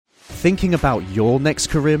thinking about your next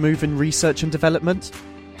career move in research and development?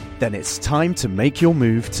 Then it's time to make your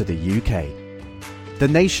move to the UK. The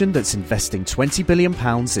nation that's investing £20 billion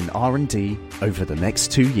in R&D over the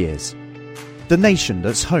next 2 years. The nation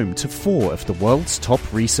that's home to 4 of the world's top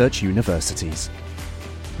research universities.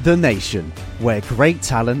 The nation where great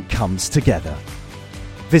talent comes together.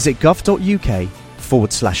 Visit gov.uk/great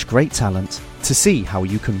talent to see how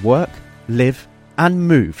you can work, live and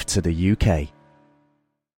move to the UK.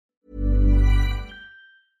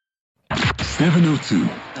 702.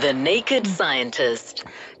 The Naked Scientist.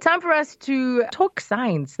 Time for us to talk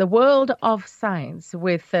science, the world of science,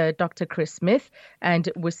 with Dr. Chris Smith. And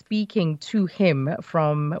we're speaking to him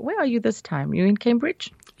from, where are you this time? You in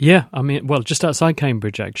Cambridge? Yeah, I mean, well, just outside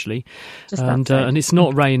Cambridge, actually. And it's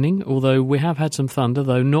not raining, although we have had some thunder,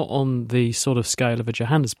 though not on the sort of scale of a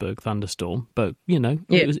Johannesburg thunderstorm. But, you know,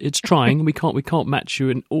 it's trying. We can't match you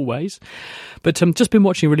in all ways. But just been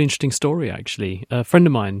watching a really interesting story, actually. A friend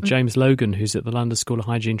of mine, James Logan, who's at the London School of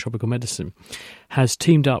Hygiene and Tropical Medicine, has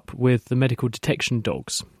teamed up with the Medical Detection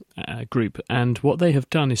Dogs group. And what they have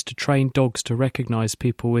done is to train dogs to recognise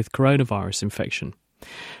people with coronavirus infection.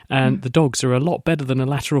 And the dogs are a lot better than a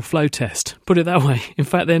lateral flow test, put it that way. In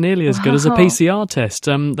fact, they're nearly as good as a PCR test.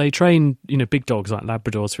 They train, big dogs like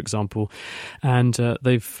Labradors, for example, and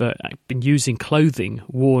they've been using clothing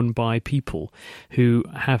worn by people who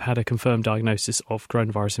have had a confirmed diagnosis of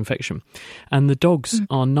coronavirus infection. And the dogs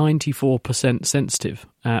are 94% sensitive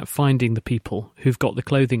at finding the people who've got the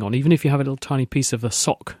clothing on. Even if you have a little tiny piece of a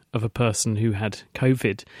sock of a person who had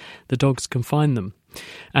COVID, the dogs can find them.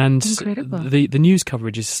 And the news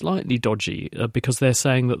coverage is slightly dodgy because they're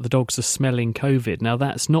saying that the dogs are smelling COVID. Now,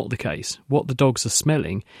 that's not the case. What the dogs are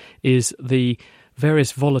smelling is the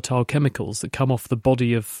various volatile chemicals that come off the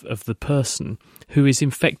body of the person who is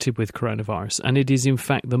infected with coronavirus. And it is, in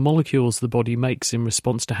fact, the molecules the body makes in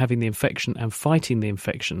response to having the infection and fighting the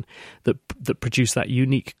infection that produce that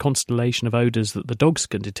unique constellation of odours that the dogs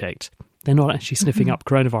can detect. They're not actually sniffing up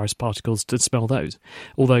coronavirus particles to smell those,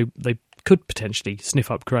 although they could potentially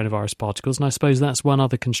sniff up coronavirus particles, and I suppose that's one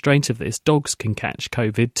other constraint of this. Dogs can catch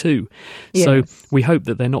COVID too. Yes. So we hope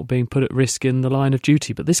that they're not being put at risk in the line of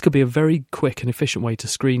duty, but this could be a very quick and efficient way to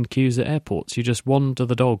screen queues at airports. You just wander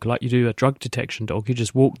the dog like you do a drug detection dog. You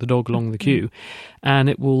just walk the dog along the queue and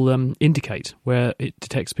it will indicate where it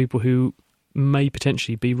detects people who may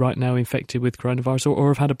potentially be right now infected with coronavirus or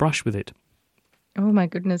have had a brush with it. Oh, my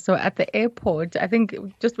goodness. So at the airport, I think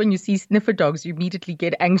just when you see sniffer dogs, you immediately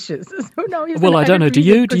get anxious. So now well, I don't know. Do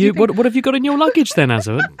you? What have you got in your luggage then,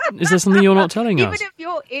 Azza? Is there something you're not telling us? Even if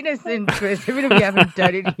you're innocent, Chris, even if you haven't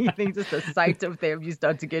done anything, just the sight of them, you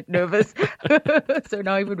start to get nervous. So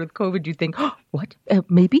now even with COVID, you think, oh, what?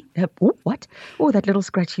 Maybe? What? Oh, that little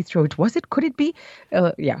scratchy throat. Was it? Could it be?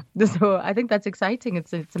 Yeah. So I think that's exciting.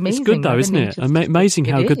 It's amazing. It's good though, isn't it? Amazing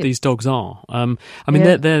how good these dogs are. I mean,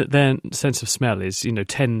 their sense of smell is,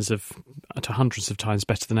 tens of to hundreds of times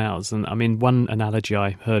better than ours. And I mean, one analogy I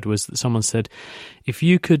heard was that someone said, if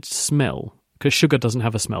you could smell, because sugar doesn't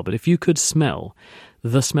have a smell, but if you could smell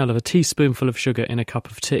the smell of a teaspoonful of sugar in a cup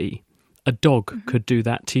of tea, a dog could do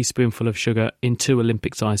that teaspoonful of sugar in 2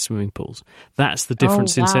 Olympic-sized swimming pools. That's the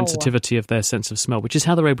difference in sensitivity of their sense of smell, which is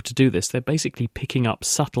how they're able to do this. They're basically picking up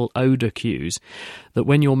subtle odour cues that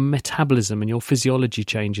when your metabolism and your physiology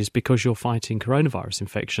changes because you're fighting coronavirus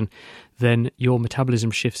infection, then your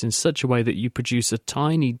metabolism shifts in such a way that you produce a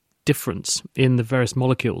tiny difference in the various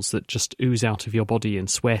molecules that just ooze out of your body in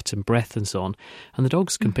sweat and breath and so on. And the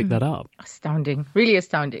dogs can pick that up. Astounding. Really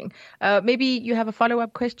astounding. Maybe you have a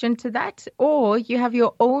follow-up question to that, or you have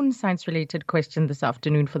your own science-related question this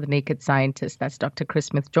afternoon for the Naked Scientist. That's Dr. Chris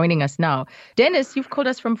Smith joining us now. Dennis, you've called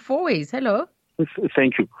us from Fourways. Hello.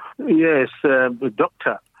 Thank you. Yes,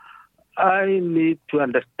 Doctor, I need to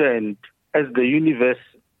understand, as the universe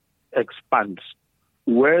expands,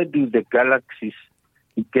 where do the galaxies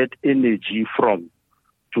get energy from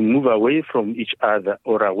to move away from each other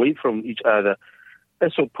or away from each other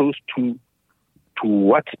as opposed to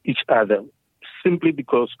what each other, simply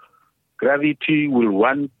because gravity will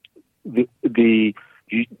want the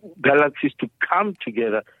galaxies to come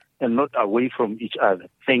together and not away from each other.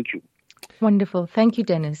 Thank you. Wonderful. Thank you,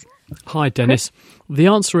 Dennis. Hi, Dennis. The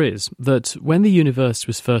answer is that when the universe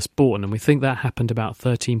was first born, and we think that happened about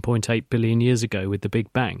 13.8 billion years ago with the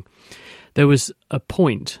Big Bang, there was a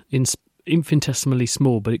point infinitesimally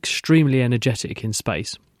small but extremely energetic in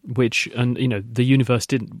space, which, and the universe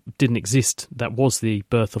didn't exist. That was the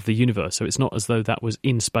birth of the universe. So it's not as though that was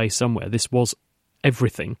in space somewhere. This was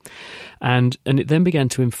everything. And it then began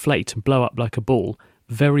to inflate and blow up like a ball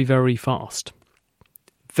very, very fast.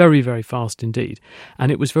 very, very fast indeed.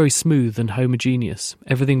 And it was very smooth and homogeneous.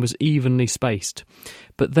 Everything was evenly spaced.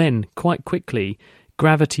 But then, quite quickly,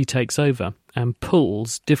 gravity takes over and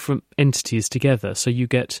pulls different entities together. So you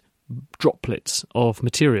get droplets of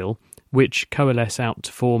material which coalesce out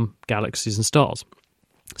to form galaxies and stars,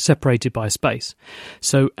 separated by space.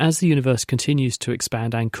 So as the universe continues to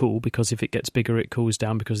expand and cool, because if it gets bigger it cools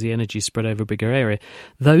down because the energy is spread over a bigger area,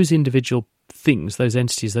 those individual things, those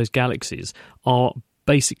entities, those galaxies are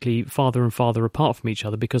basically farther and farther apart from each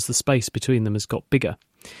other because the space between them has got bigger.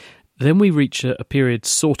 Then we reach a period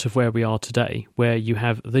sort of where we are today, where you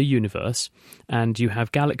have the universe and you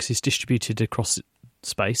have galaxies distributed across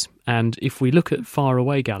space, and if we look at far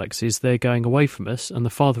away galaxies, they're going away from us, and the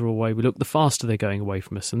farther away we look, the faster they're going away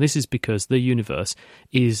from us. And this is because the universe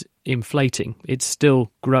is inflating. It's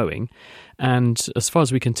still growing, and as far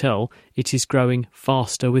as we can tell, it is growing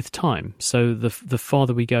faster with time. So the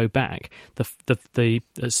farther we go back, the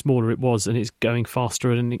smaller it was, and it's going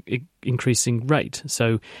faster at an increasing rate.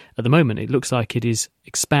 So at the moment it looks like it is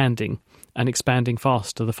expanding and expanding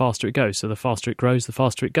faster the faster it goes. So the faster it grows, the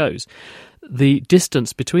faster it goes. The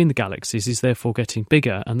distance between the galaxies is therefore getting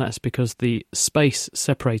bigger, and that's because the space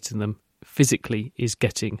separating them physically is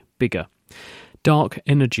getting bigger. Dark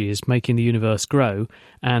energy is making the universe grow,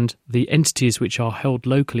 and the entities which are held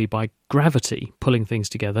locally by gravity pulling things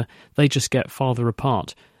together, they just get farther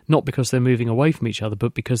apart, not because they're moving away from each other,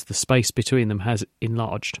 but because the space between them has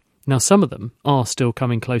enlarged. Now, some of them are still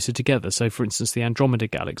coming closer together. So, for instance, the Andromeda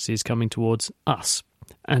Galaxy is coming towards us,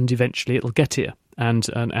 and eventually it'll get here. And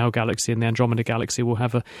our galaxy and the Andromeda Galaxy will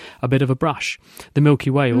have a bit of a brush. The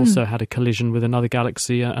Milky Way also had a collision with another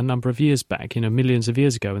galaxy a number of years back, millions of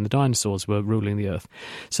years ago, when the dinosaurs were ruling the Earth.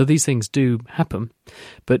 So these things do happen.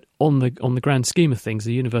 But on the grand scheme of things,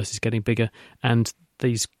 the universe is getting bigger, and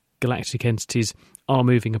these galactic entities are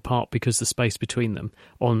moving apart because the space between them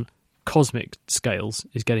on cosmic scales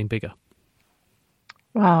is getting bigger.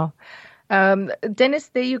 Wow. Dennis,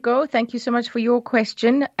 there you go. Thank you so much for your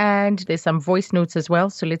question. And there's some voice notes as well,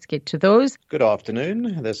 so let's get to those. Good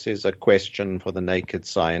afternoon. This is a question for the Naked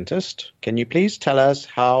Scientist. Can you please tell us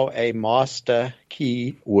how a master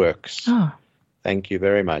key works? Oh. Thank you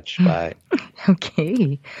very much. Bye.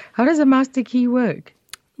 Okay. How does a master key work?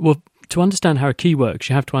 Well, to understand how a key works,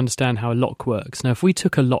 you have to understand how a lock works. Now, if we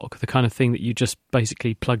took a lock, the kind of thing that you just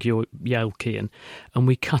basically plug your Yale key in, and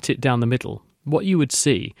we cut it down the middle, what you would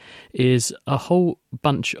see is a whole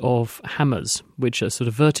bunch of hammers, which are sort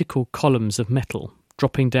of vertical columns of metal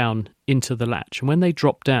dropping down into the latch. And when they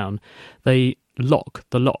drop down, they lock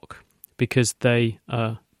the lock because they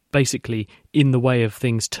are basically in the way of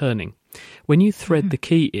things turning. When you thread the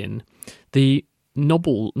key in, the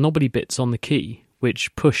knobbly bits on the key,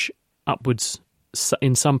 which push upwards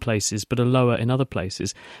in some places but are lower in other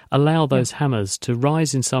places, allow those hammers to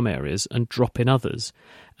rise in some areas and drop in others.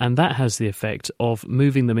 And that has the effect of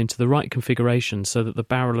moving them into the right configuration so that the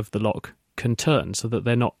barrel of the lock can turn, so that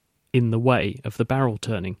they're not in the way of the barrel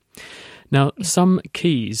turning. Now, some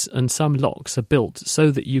keys and some locks are built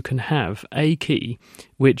so that you can have a key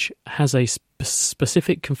which has a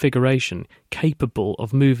specific configuration capable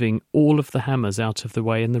of moving all of the hammers out of the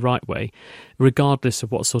way in the right way, regardless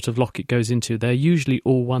of what sort of lock it goes into. They're usually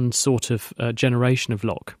all one sort of generation of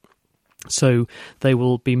lock. So they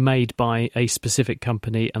will be made by a specific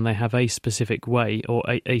company, and they have a specific way or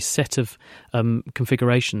a set of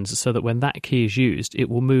configurations so that when that key is used,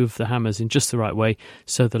 it will move the hammers in just the right way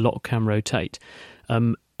so the lock can rotate.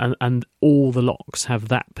 And all the locks have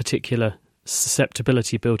that particular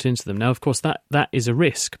susceptibility built into them. Now, of course, that is a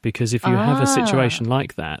risk, because if you have a situation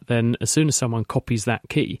like that, then as soon as someone copies that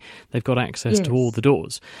key, they've got access to all the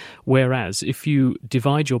doors. Whereas if you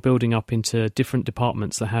divide your building up into different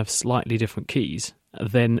departments that have slightly different keys,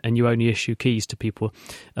 and you only issue keys to people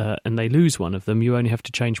and they lose one of them, you only have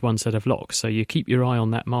to change one set of locks. So you keep your eye on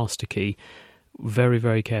that master key very,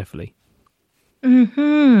 very carefully.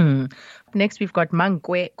 Next, we've got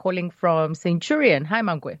Mangwe calling from Centurion. Hi,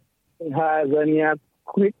 Mangwe. Hi, Zania.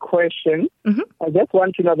 Quick question. I just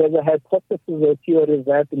want to know, there's a hypothesis or theory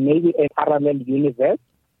that maybe a parallel universe.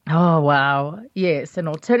 Oh, wow. Yes, an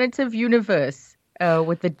alternative universe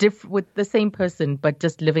with the same person, but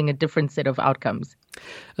just living a different set of outcomes.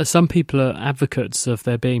 Some people are advocates of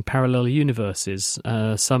there being parallel universes.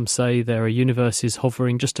 Some say there are universes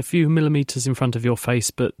hovering just a few millimetres in front of your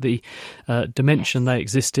face, but the dimension they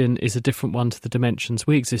exist in is a different one to the dimensions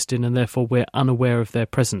we exist in, and therefore we're unaware of their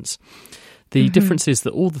presence. The difference is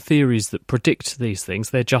that all the theories that predict these things,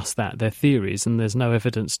 they're just that, they're theories, and there's no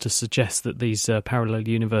evidence to suggest that these parallel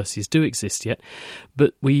universes do exist yet.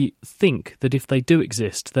 But we think that if they do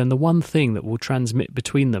exist, then the one thing that will transmit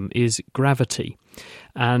between them is gravity.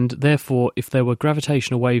 And therefore, if there were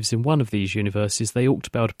gravitational waves in one of these universes, they ought to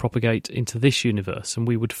be able to propagate into this universe, and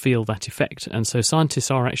we would feel that effect. And so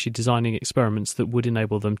scientists are actually designing experiments that would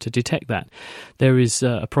enable them to detect that. There is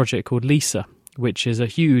a project called LISA, which is a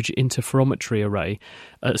huge interferometry array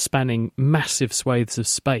spanning massive swathes of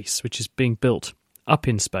space, which is being built up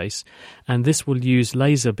in space, and this will use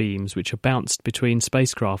laser beams which are bounced between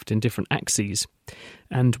spacecraft in different axes.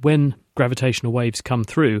 And when gravitational waves come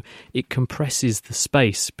through, it compresses the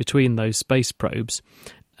space between those space probes,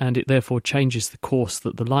 and it therefore changes the course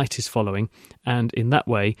that the light is following, and in that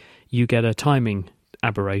way you get a timing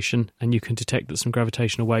aberration, and you can detect that some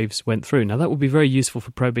gravitational waves went through. Now, that would be very useful for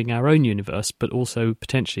probing our own universe, but also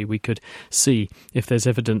potentially we could see if there's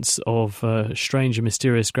evidence of strange and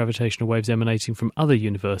mysterious gravitational waves emanating from other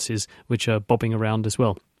universes which are bobbing around as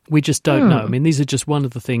well. We just don't know. I mean, these are just one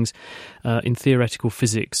of the things in theoretical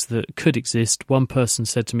physics that could exist. One person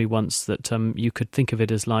said to me once that you could think of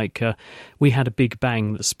it as like we had a big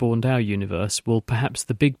bang that spawned our universe. Well, perhaps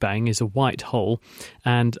the big bang is a white hole,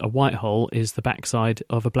 and a white hole is the backside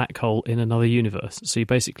of a black hole in another universe. So you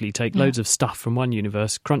basically take loads of stuff from one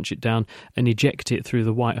universe, crunch it down, and eject it through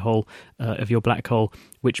the white hole of your black hole,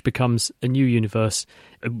 which becomes a new universe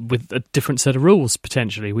with a different set of rules,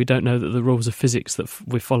 potentially. We don't know that the rules of physics that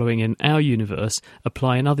we're following in our universe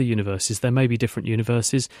apply in other universes. There may be different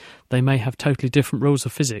universes. They may have totally different rules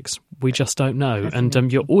of physics. We just don't know.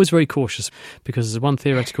 And you're always very cautious, because as one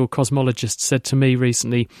theoretical cosmologist said to me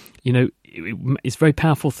recently, you know, it's a very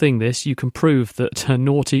powerful thing, this. You can prove that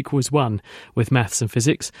naught equals 1 with maths and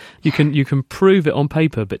physics. You can prove it on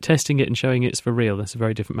paper, but testing it and showing it's for real, that's a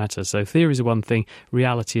very different matter. So theories are one thing,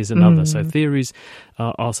 reality is another. So theories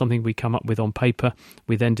are something we come up with on paper.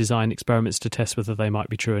 We then design experiments to test whether they might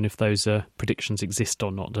be true and if those predictions exist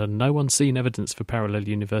or not. And no one's seen evidence for parallel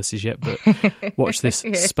universes yet, but watch this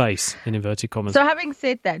space, in inverted commas. So having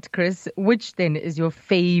said that, Chris, which then is your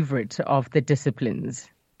favourite of the disciplines?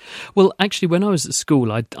 Well, actually, when I was at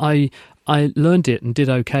school, I learned it and did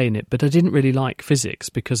okay in it, but I didn't really like physics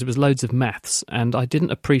because it was loads of maths, and I didn't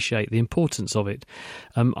appreciate the importance of it.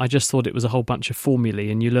 I just thought it was a whole bunch of formulae,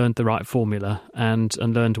 and you learned the right formula and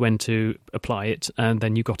learned when to apply it, and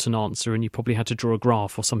then you got an answer, and you probably had to draw a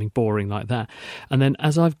graph or something boring like that. And then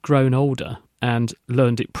as I've grown older and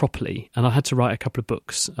learned it properly, and I had to write a couple of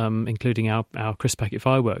books, including our Crisp Packet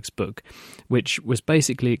Fireworks book, which was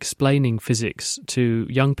basically explaining physics to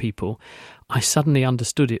young people, I suddenly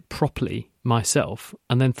understood it properly myself,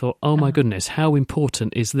 and then thought, oh my goodness, how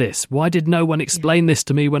important is this? Why did no one explain this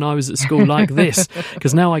to me when I was at school like this?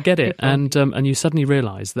 Because now I get it, and you suddenly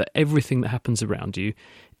realise that everything that happens around you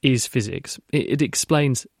is physics. It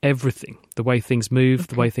explains everything, the way things move,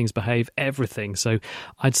 the way things behave, everything. So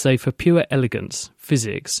I'd say for pure elegance,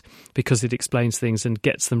 physics, because it explains things and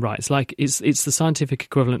gets them right. It's like it's the scientific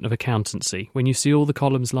equivalent of accountancy. When you see all the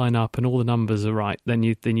columns line up and all the numbers are right, then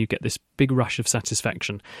you get this big rush of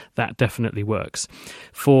satisfaction. That definitely works.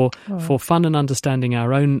 For fun and understanding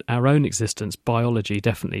our own existence, biology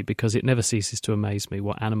definitely, because it never ceases to amaze me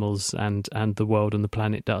what animals and the world and the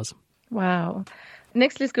planet does. Wow.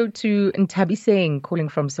 Next, let's go to Ntabiseng, calling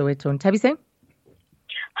from Soweto. Ntabiseng?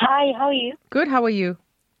 Hi, how are you? Good, how are you?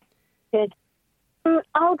 Good.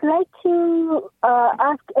 I would like to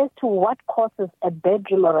ask as to what causes a bad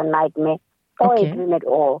dream or a nightmare, or a dream at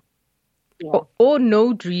all. Yeah. Or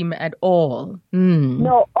no dream at all.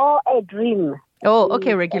 No, or a dream. Oh,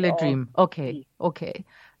 okay, regular dream. Okay.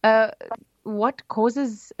 What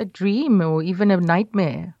causes a dream or even a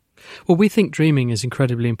nightmare? Well, we think dreaming is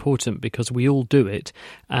incredibly important because we all do it,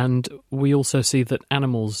 and we also see that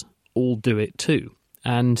animals all do it too.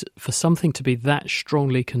 And for something to be that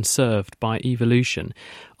strongly conserved by evolution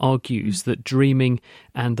argues that dreaming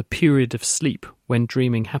and the period of sleep when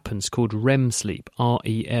dreaming happens, called REM sleep,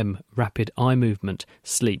 REM, rapid eye movement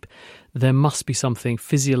sleep, there must be something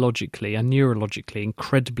physiologically and neurologically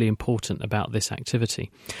incredibly important about this activity.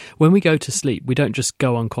 When we go to sleep, we don't just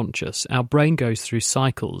go unconscious. Our brain goes through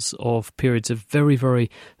cycles of periods of very, very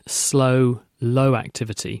slow, low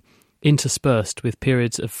activity, interspersed with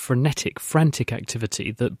periods of frantic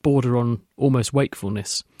activity that border on almost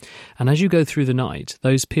wakefulness. And as you go through the night,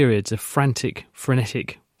 those periods of frantic,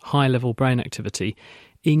 frenetic, high-level brain activity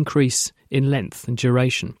increase in length and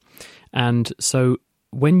duration. And so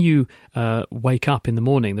when you wake up in the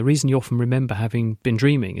morning, the reason you often remember having been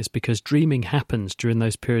dreaming is because dreaming happens during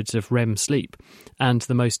those periods of REM sleep. And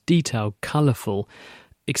the most detailed, colourful,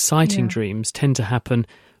 exciting dreams tend to happen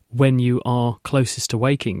when you are closest to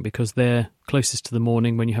waking, because they're closest to the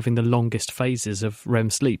morning when you're having the longest phases of REM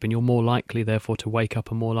sleep, and you're more likely, therefore, to wake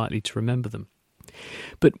up and more likely to remember them.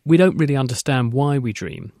 But we don't really understand why we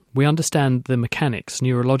dream. We understand the mechanics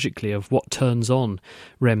neurologically of what turns on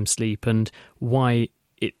REM sleep and why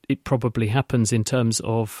it probably happens in terms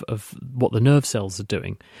of what the nerve cells are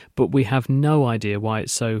doing. But we have no idea why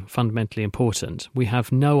it's so fundamentally important. We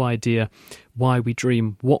have no idea why we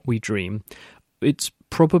dream what we dream. It's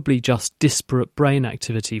probably just disparate brain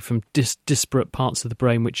activity from disparate parts of the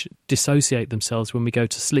brain which dissociate themselves when we go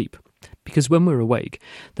to sleep. Because when we're awake,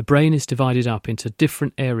 the brain is divided up into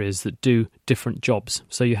different areas that do different jobs.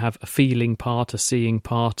 So you have a feeling part, a seeing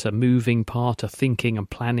part, a moving part, a thinking and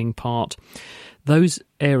planning part. Those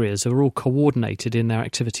areas are all coordinated in their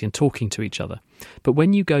activity and talking to each other. But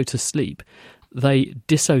when you go to sleep, they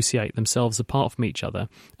dissociate themselves apart from each other.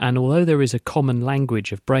 And although there is a common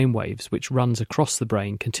language of brainwaves which runs across the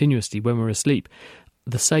brain continuously when we're asleep,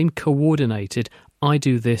 the same coordinated, I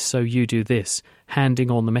do this, so you do this, handing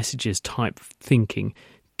on the messages type thinking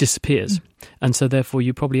disappears. And so therefore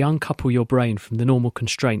you probably uncouple your brain from the normal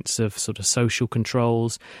constraints of sort of social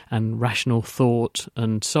controls and rational thought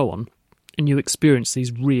and so on. And you experience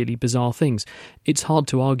these really bizarre things. It's hard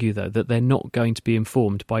to argue, though, that they're not going to be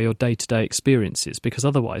informed by your day-to-day experiences, because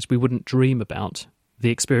otherwise we wouldn't dream about the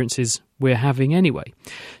experiences we're having anyway.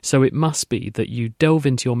 So it must be that you delve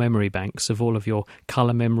into your memory banks of all of your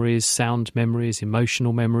colour memories, sound memories,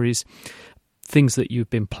 emotional memories, things that you've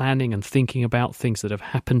been planning and thinking about, things that have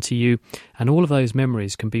happened to you, and all of those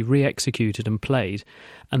memories can be re-executed and played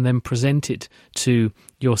and then presented to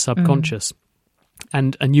your subconscious.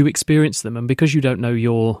 And you experience them, and because you don't know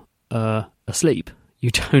you're asleep,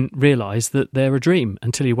 you don't realise that they're a dream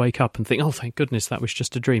until you wake up and think, oh, thank goodness that was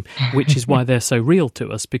just a dream, which is why they're so real to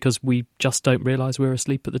us, because we just don't realise we're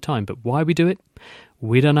asleep at the time. But why we do it,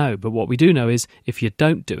 we don't know. But what we do know is if you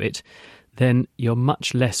don't do it, then you're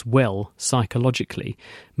much less well psychologically,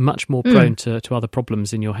 much more prone to other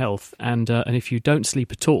problems in your health. And if you don't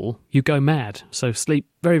sleep at all, you go mad. So sleep,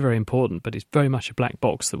 very, very important, but it's very much a black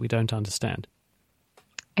box that we don't understand.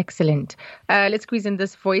 Excellent. Let's squeeze in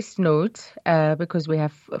this voice note because we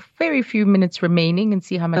have a very few minutes remaining and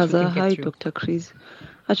see how much we can get Hi, through. Dr. Chris.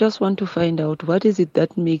 I just want to find out what is it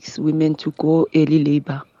that makes women to go early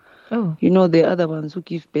labor? Oh. You know, the other ones who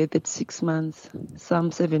give birth at 6 months,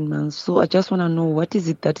 some 7 months. So I just want to know what is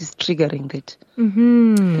it that is triggering that.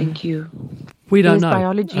 Thank you. We don't know.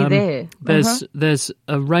 Biology there. There's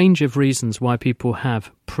a range of reasons why people have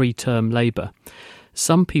preterm labour.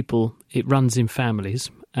 Some people, it runs in families,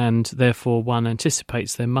 and therefore one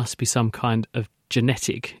anticipates there must be some kind of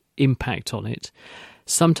genetic impact on it.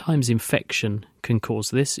 Sometimes infection can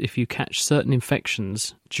cause this. If you catch certain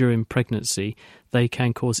infections during pregnancy, they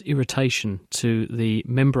can cause irritation to the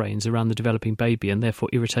membranes around the developing baby and therefore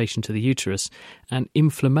irritation to the uterus. And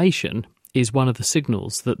inflammation is one of the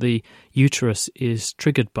signals that the uterus is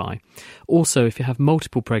triggered by. Also, if you have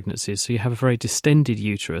multiple pregnancies, so you have a very distended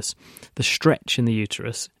uterus, the stretch in the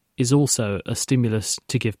uterus is also a stimulus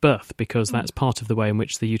to give birth, because that's part of the way in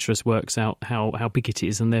which the uterus works out how big it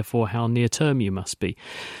is and therefore how near term you must be.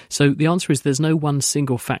 So the answer is there's no one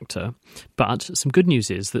single factor, but some good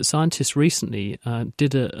news is that scientists recently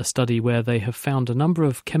did a study where they have found a number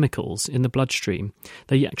of chemicals in the bloodstream.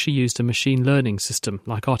 They actually used a machine learning system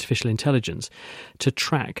like artificial intelligence to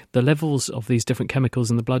track the levels of these different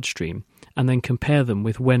chemicals in the bloodstream and then compare them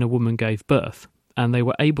with when a woman gave birth. And they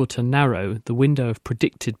were able to narrow the window of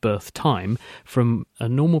predicted birth time from a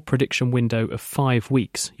normal prediction window of 5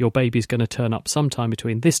 weeks. Your baby's going to turn up sometime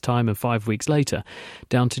between this time and 5 weeks later,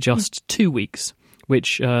 down to just 2 weeks,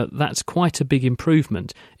 which that's quite a big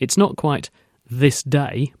improvement. It's not quite this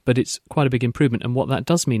day, but it's quite a big improvement. And what that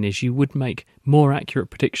does mean is you would make more accurate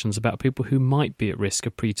predictions about people who might be at risk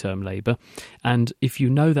of preterm labour. And if you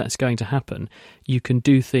know that's going to happen, you can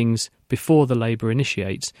do things before the labour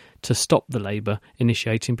initiates to stop the labour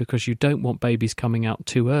initiating, because you don't want babies coming out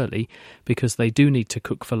too early, because they do need to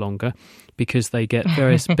cook for longer, because they get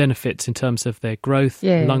various benefits in terms of their growth,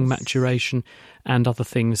 lung maturation, and other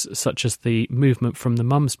things such as the movement from the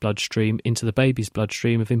mum's bloodstream into the baby's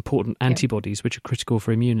bloodstream of important antibodies which are critical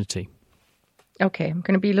for immunity. Okay, I'm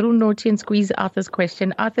going to be a little naughty and squeeze Arthur's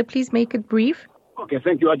question. Arthur, please make it brief. Okay,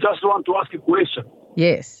 thank you. I just want to ask a question.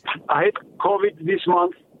 Yes. I had COVID this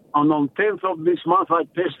month, and on 10th of this month I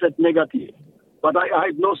tested negative. But I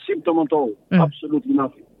had no symptom at all, absolutely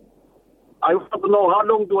nothing. I want to know how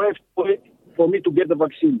long do I have to wait for me to get the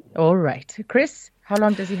vaccine? All right. Chris, How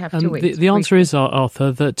long does he have to wait? The answer is,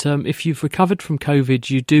 Arthur, that if you've recovered from COVID,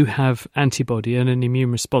 you do have antibody and an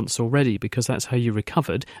immune response already, because that's how you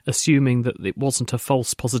recovered, assuming that it wasn't a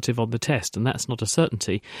false positive on the test, and that's not a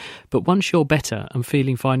certainty. But once you're better and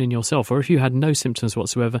feeling fine in yourself, or if you had no symptoms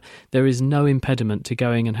whatsoever, there is no impediment to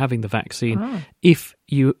going and having the vaccine. If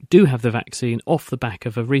you do have the vaccine off the back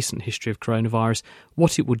of a recent history of coronavirus,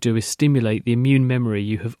 what it will do is stimulate the immune memory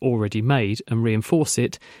you have already made and reinforce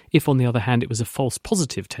it. If, on the other hand, it was a false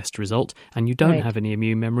positive test result and you don't have any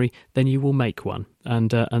immune memory, then you will make one.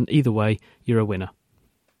 And either way, you're a winner.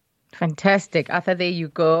 Fantastic. Arthur, there you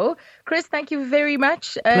go. Chris, thank you very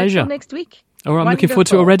much. Pleasure. Till next week. All right, I'm looking forward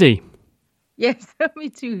to it already. Yes, me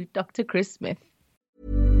too. Dr. Chris Smith.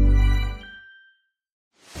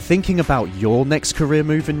 Thinking about your next career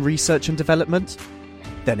move in research and development?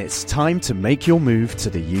 Then it's time to make your move to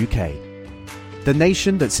the UK. The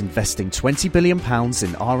nation that's investing £20 billion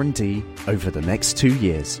in R&D over the next 2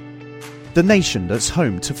 years. The nation that's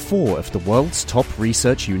home to 4 of the world's top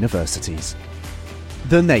research universities.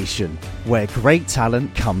 The nation where great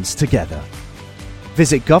talent comes together.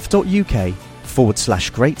 Visit gov.uk/great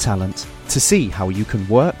talent to see how you can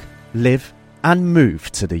work, live and move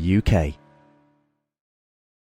to the UK.